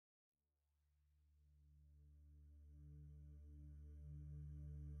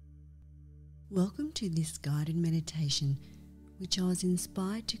Welcome to this guided meditation, which I was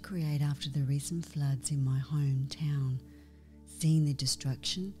inspired to create after the recent floods in my hometown. Seeing the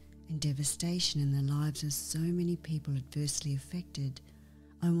destruction and devastation in the lives of so many people adversely affected,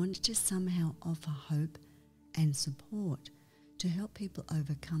 I wanted to somehow offer hope and support to help people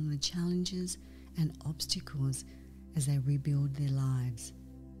overcome the challenges and obstacles as they rebuild their lives.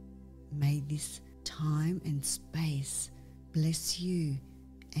 May this time and space bless you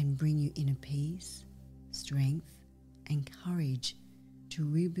and bring you inner peace, strength, and courage to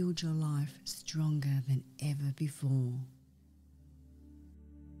rebuild your life stronger than ever before.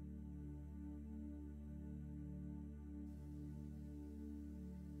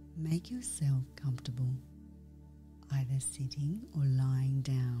 Make yourself comfortable, either sitting or lying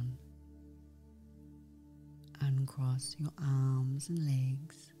down. Uncross your arms and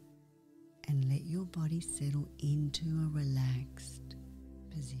legs and let your body settle into a relaxed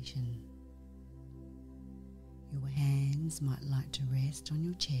position. Your hands might like to rest on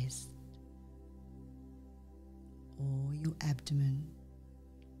your chest or your abdomen,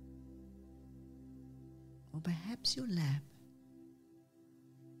 or perhaps your lap,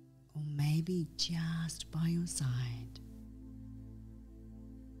 or maybe just by your side.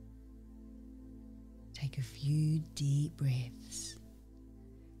 Take a few deep breaths,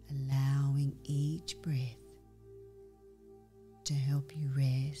 allowing each breath to help you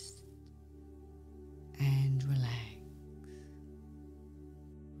rest and relax.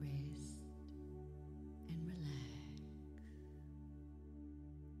 Rest and relax.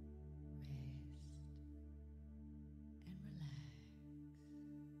 Rest and relax.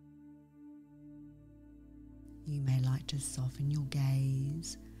 You may like to soften your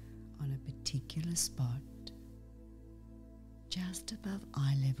gaze on a particular spot just above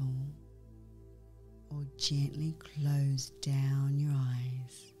eye level, or gently close down your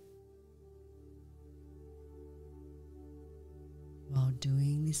eyes. While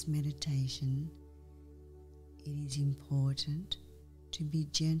doing this meditation, it is important to be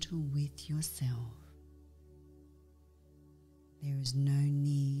gentle with yourself. There is no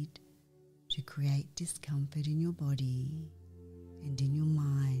need to create discomfort in your body and in your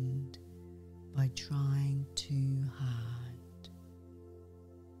mind by trying too hard.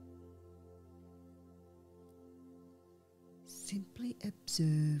 Simply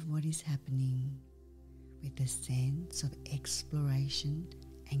observe what is happening with a sense of exploration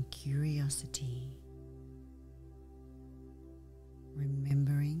and curiosity,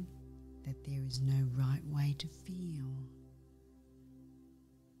 remembering that there is no right way to feel.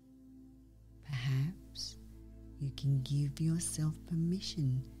 Perhaps you can give yourself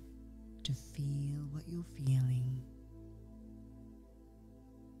permission to feel what you're feeling.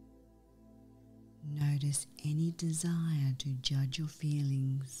 Notice any desire to judge your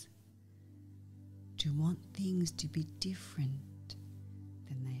feelings, to want things to be different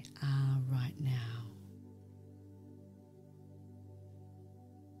than they are right now.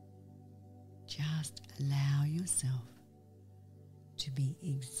 Just allow yourself to be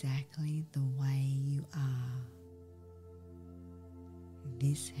exactly the way you are.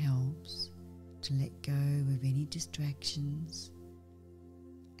 This helps to let go of any distractions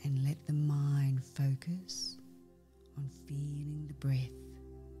and let the mind focus on feeling the breath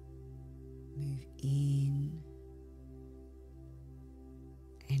move in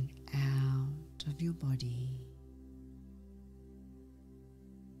and out of your body.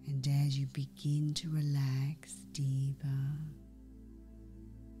 And as you begin to relax deeper,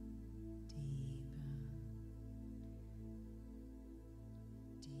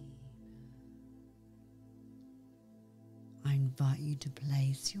 I invite you to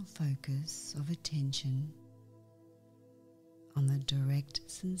place your focus of attention on the direct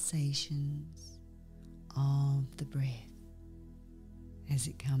sensations of the breath as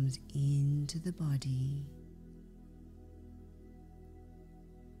it comes into the body,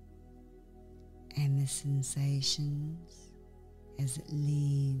 and the sensations as it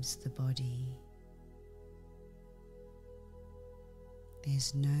leaves the body.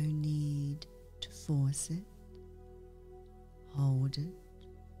 There's no need to force it, hold it,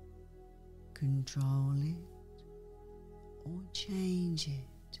 control it, or change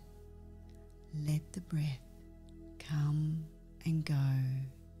it. Let the breath come and go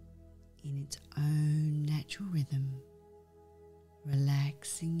in its own natural rhythm,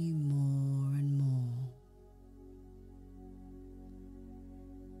 relaxing you more and more.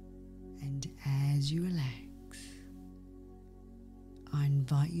 And as you relax, I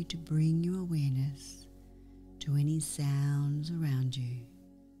invite you to bring your awareness to any sounds around you,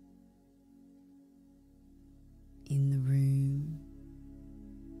 in the room,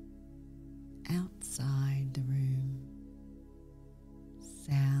 outside the room,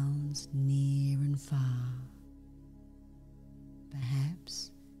 sounds near and far.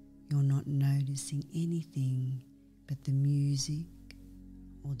 Perhaps you're not noticing anything but the music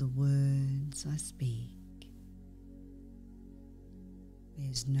or the words I speak.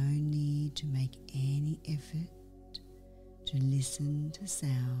 There's no need to make any effort to listen to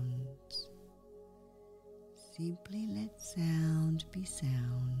sounds. Simply let sound be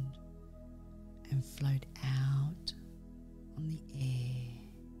sound and float out on the air.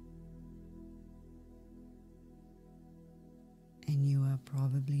 And you are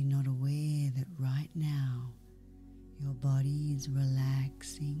probably not aware that right now your body is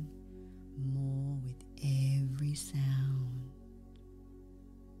relaxing more with every sound.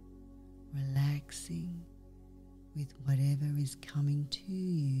 Relaxing with whatever is coming to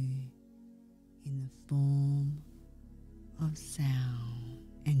you in the form of sound.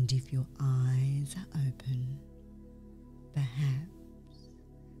 And if your eyes are open, perhaps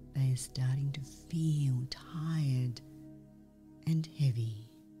they are starting to feel tired and heavy,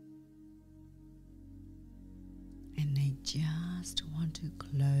 and they just want to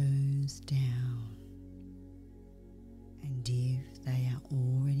close down. And if they are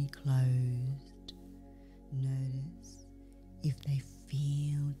already closed, notice if they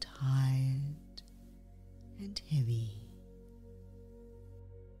feel tired and heavy.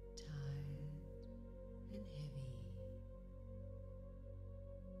 Tired and heavy.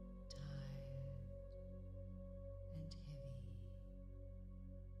 Tired and heavy.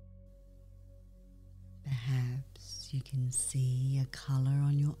 Perhaps you can see a colour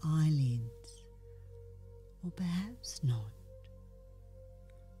on your eyelids, or perhaps not.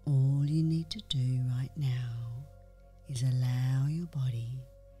 All you need to do right now is allow your body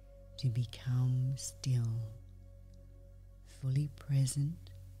to become still, fully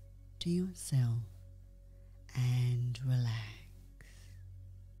present to yourself, and relax.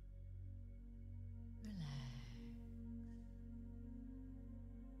 Relax.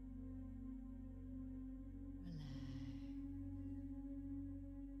 Relax.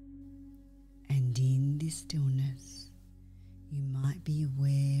 And in this stillness, you might be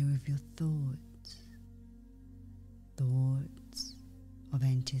aware of your thoughts, thoughts of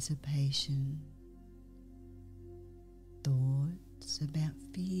anticipation, thoughts about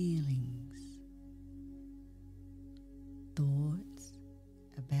feelings, thoughts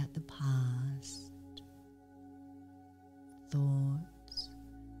about the past, thoughts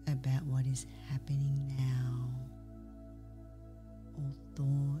about what is happening now, or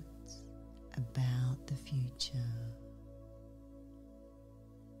thoughts about the future.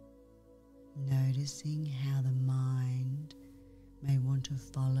 Noticing how the mind may want to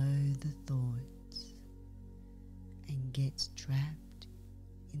follow the thoughts and gets trapped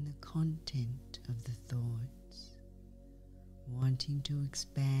in the content of the thoughts, wanting to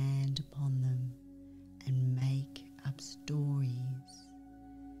expand upon them and make up stories,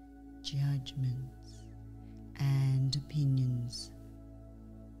 judgments, and opinions.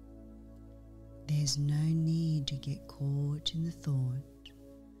 There's no need to get caught in the thought.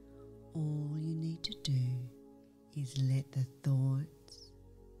 All you need to do is let the thoughts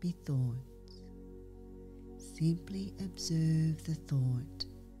be thoughts. Simply observe the thought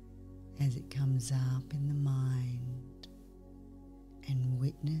as it comes up in the mind and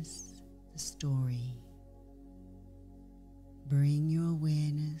witness the story. Bring your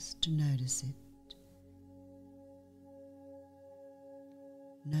awareness to notice it.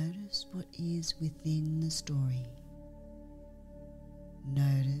 Notice what is within the story.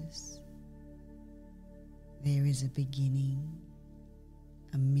 Notice there is a beginning,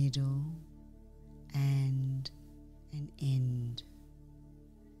 a middle, and an end.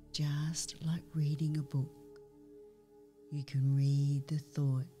 Just like reading a book, you can read the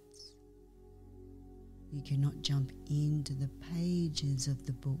thoughts. You cannot jump into the pages of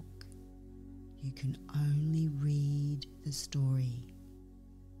the book. You can only read the story.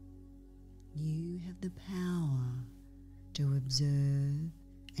 You have the power to observe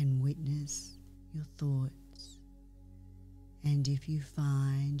and witness your thoughts. And if you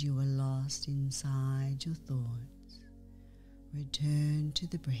find you are lost inside your thoughts, return to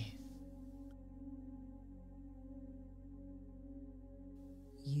the breath.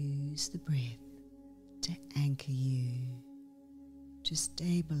 Use the breath to anchor you, to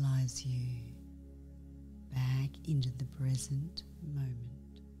stabilize you back into the present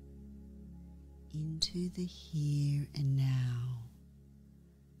moment, into the here and now.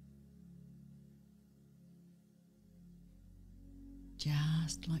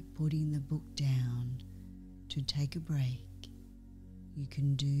 Just like putting the book down to take a break, You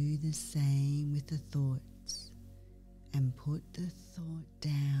can do the same with the thoughts and put the thought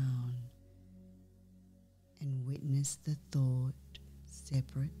down and witness the thought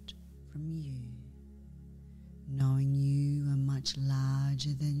separate from you, knowing you are much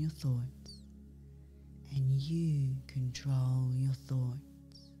larger than your thoughts and you control your thoughts.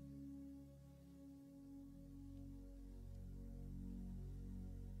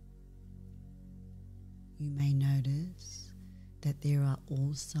 You may notice that there are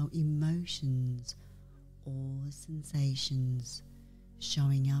also emotions or sensations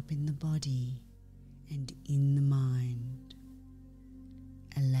showing up in the body and in the mind.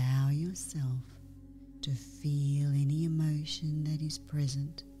 Allow yourself to feel any emotion that is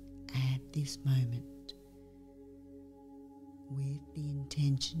present at this moment, with the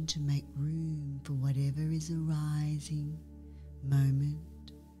intention to make room for whatever is arising moment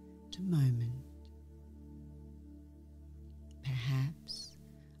to moment. Perhaps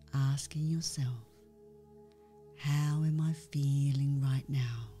asking yourself, how am I feeling right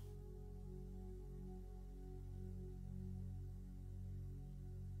now?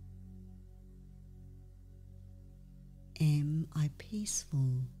 Am I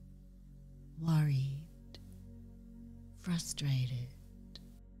peaceful, worried, frustrated?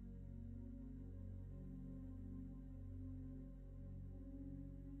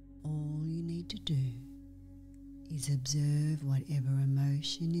 All you need to do is observe whatever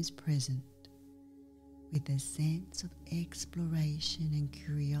emotion is present with a sense of exploration and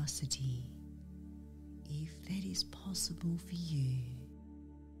curiosity, if that is possible for you.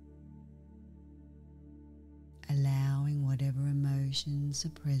 Allowing whatever emotions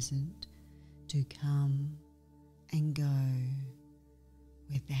are present to come and go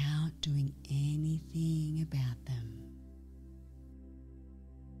without doing anything about them.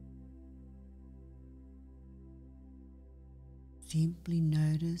 Simply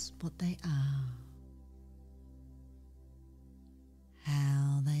notice what they are,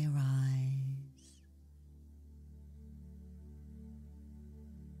 how they arise,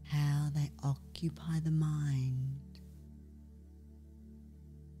 how they occupy the mind,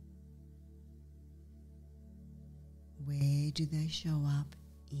 where do they show up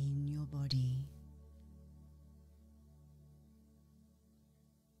in your body,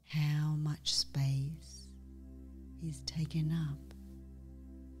 how much space is taken up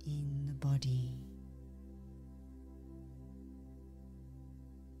in the body.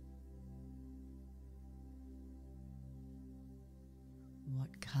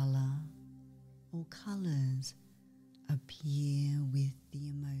 What color or colors appear with the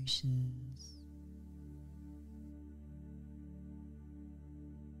emotions?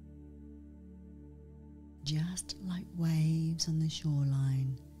 Just like waves on the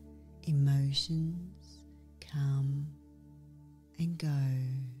shoreline, emotions come and go.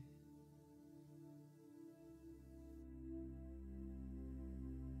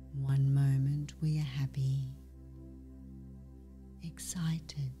 One moment we are happy,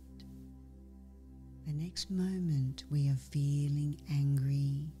 excited. The next moment we are feeling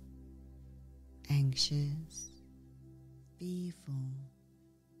angry, anxious, fearful,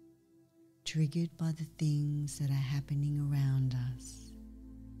 triggered by the things that are happening around us.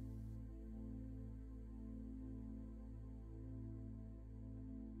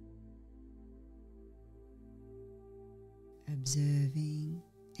 Observing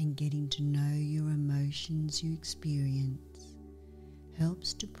and getting to know your emotions you experience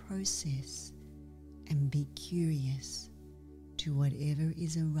helps to process and be curious to whatever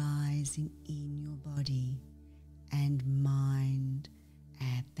is arising in your body and mind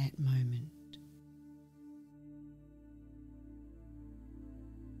at that moment.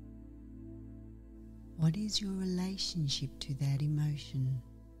 What is your relationship to that emotion?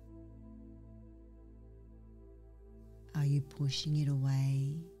 Are you pushing it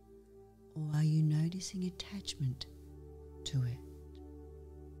away, or are you noticing attachment to it?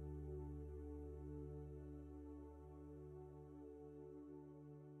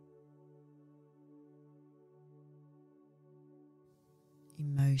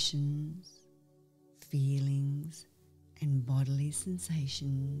 Emotions, feelings, and bodily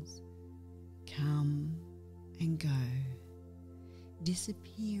sensations come and go,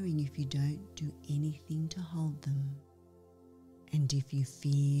 disappearing if you don't do anything to hold them. And if you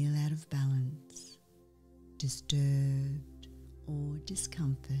feel out of balance, disturbed, or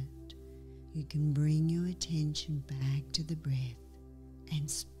discomfort, you can bring your attention back to the breath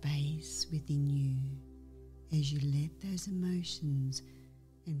and space within you as you let those emotions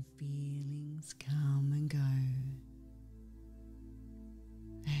and feelings come and go.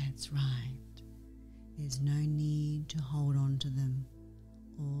 That's right. There's no need to hold on to them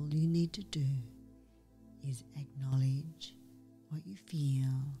All you need to do is acknowledge what you feel,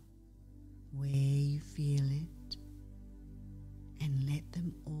 where you feel it, and let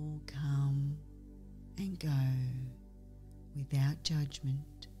them all come and go without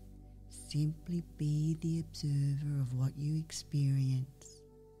judgment. Simply be the observer of what you experience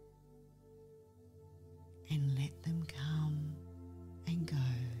and let them come and go.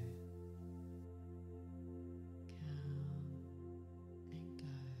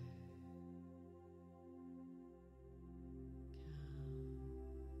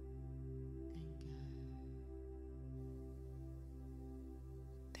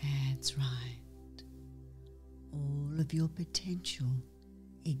 That's right. All of your potential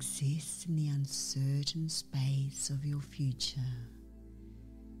exists in the uncertain space of your future,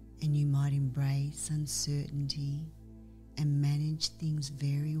 and you might embrace uncertainty and manage things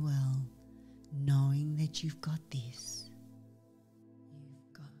very well, knowing that you've got this.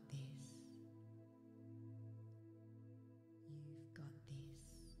 You've got this. You've got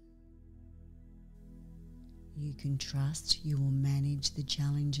this. You can trust you will manage the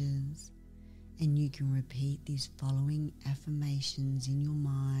challenges, and you can repeat these following affirmations in your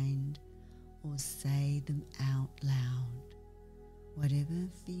mind or say them out loud, whatever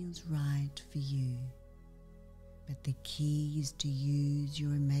feels right for you. But the key is to use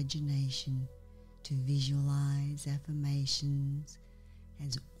your imagination to visualize affirmations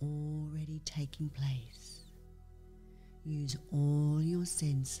as already taking place. Use all your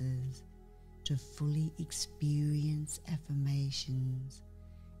senses to fully experience affirmations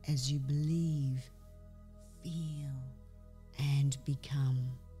as you believe, feel, and become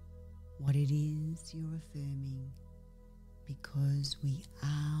what it is you're affirming, because we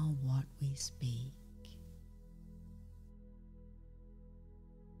are what we speak.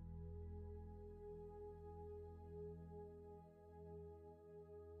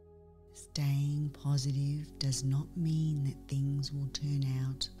 Staying positive does not mean that things will turn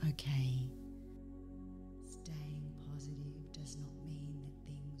out okay. Staying positive does not mean that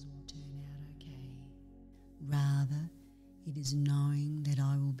things will turn out okay. Rather, it is knowing that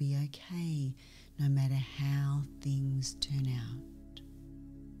I will be okay no matter how things turn out.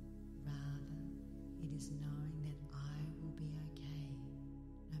 Rather, it is knowing that I will be okay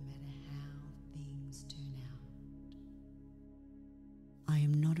no matter how things turn out. I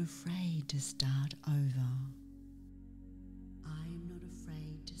am not afraid to start over. I am not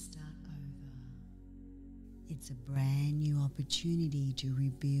afraid to start over. It's a brand new opportunity to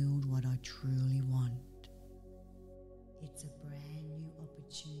rebuild what I truly want. It's a brand new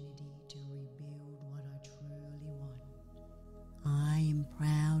opportunity to rebuild what I truly want. I am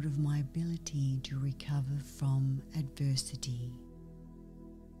proud of my ability to recover from adversity.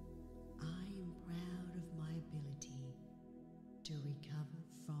 I am proud of my ability to recover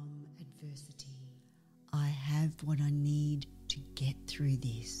from adversity. I have what I need to get through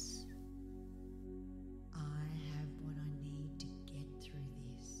this. I have what I need to get through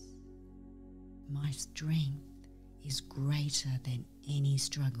this. My strength is greater than any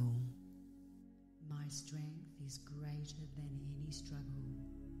struggle. My strength is greater than any struggle.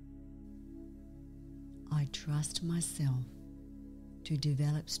 I trust myself to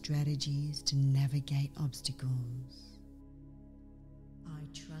develop strategies to navigate obstacles. I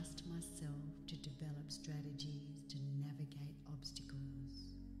trust myself to develop strategies to navigate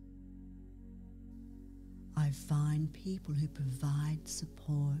obstacles. I find people who provide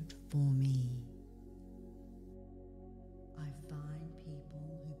support for me. I find people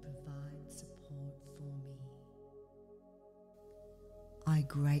who provide support for me. I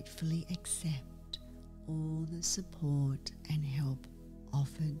gratefully accept all the support and help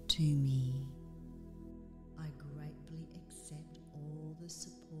offered to me. I gratefully accept all the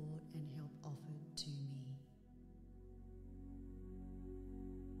support and help offered to me.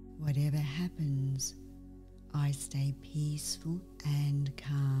 Whatever happens, I stay peaceful and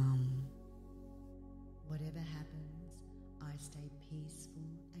calm. Whatever happens, I stay peaceful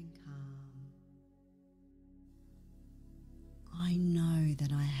and calm. I know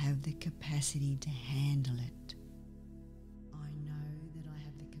that I have the capacity to handle it. I know that I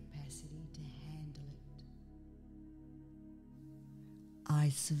have the capacity to handle it. I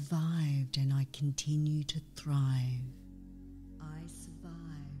survived and I continue to thrive. I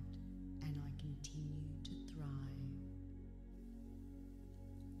survived and I continue to thrive.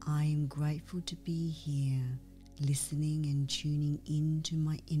 I am grateful to be here, listening and tuning into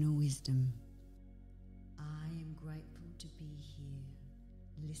my inner wisdom. I am grateful to be here,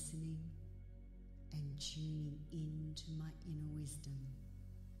 listening and tuning into my inner wisdom.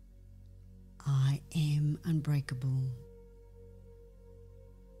 I am unbreakable.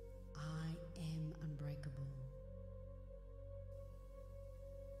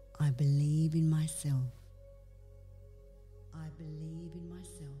 I believe in myself. I believe in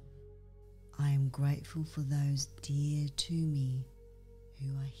myself. I am grateful for those dear to me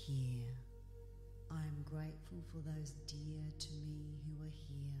who are here. I am grateful for those dear to me who are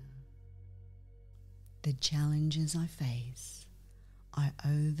here. The challenges I face, I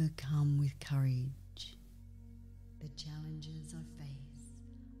overcome with courage. The challenges I face,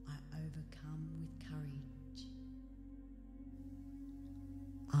 I overcome with courage.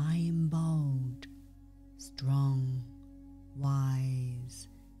 I am bold, strong, wise,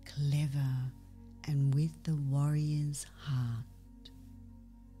 clever, and with the warrior's heart.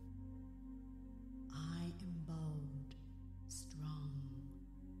 I am bold, strong,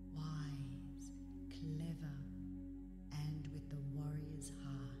 wise, clever, and with the warrior's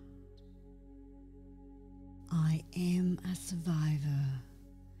heart. I am a survivor,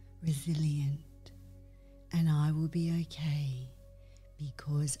 resilient, and I will be okay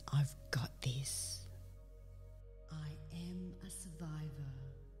because I've got this. I am a survivor,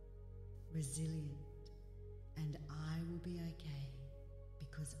 resilient, and I will be okay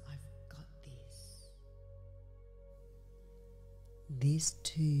because I've got this. This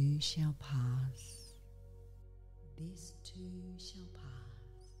too shall pass. This too shall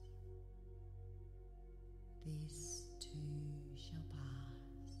pass. This too shall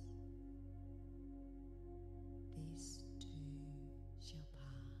pass. This too shall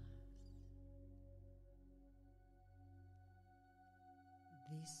pass.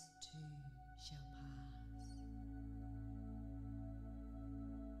 This too shall pass.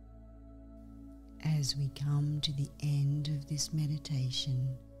 As we come to the end of this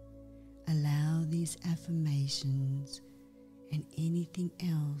meditation, allow these affirmations and anything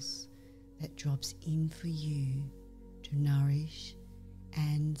else that drops in for you to nourish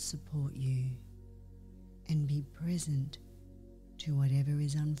and support you, and be present to whatever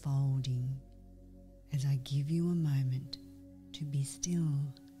is unfolding as I give you a moment to be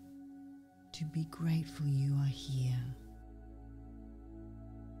still, to be grateful you are here.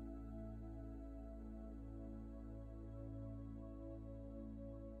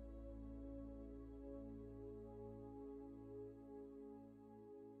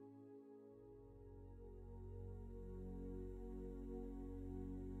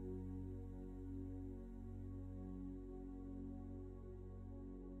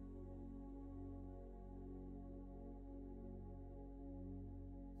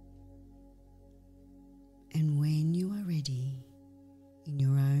 And when you are ready, in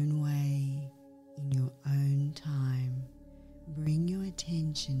your own way, in your own time, bring your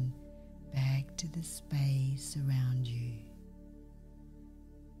attention back to the space around you.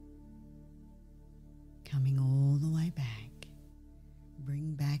 Coming all the way back,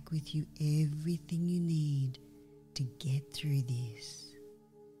 bring back with you everything you need to get through this.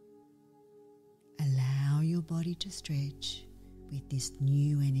 Allow your body to stretch with this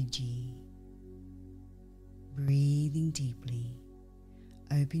new energy. Breathing deeply,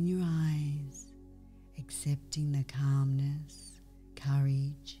 open your eyes, accepting the calmness,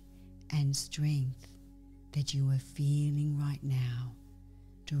 courage, and strength that you are feeling right now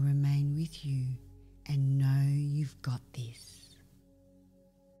to remain with you and know you've got this.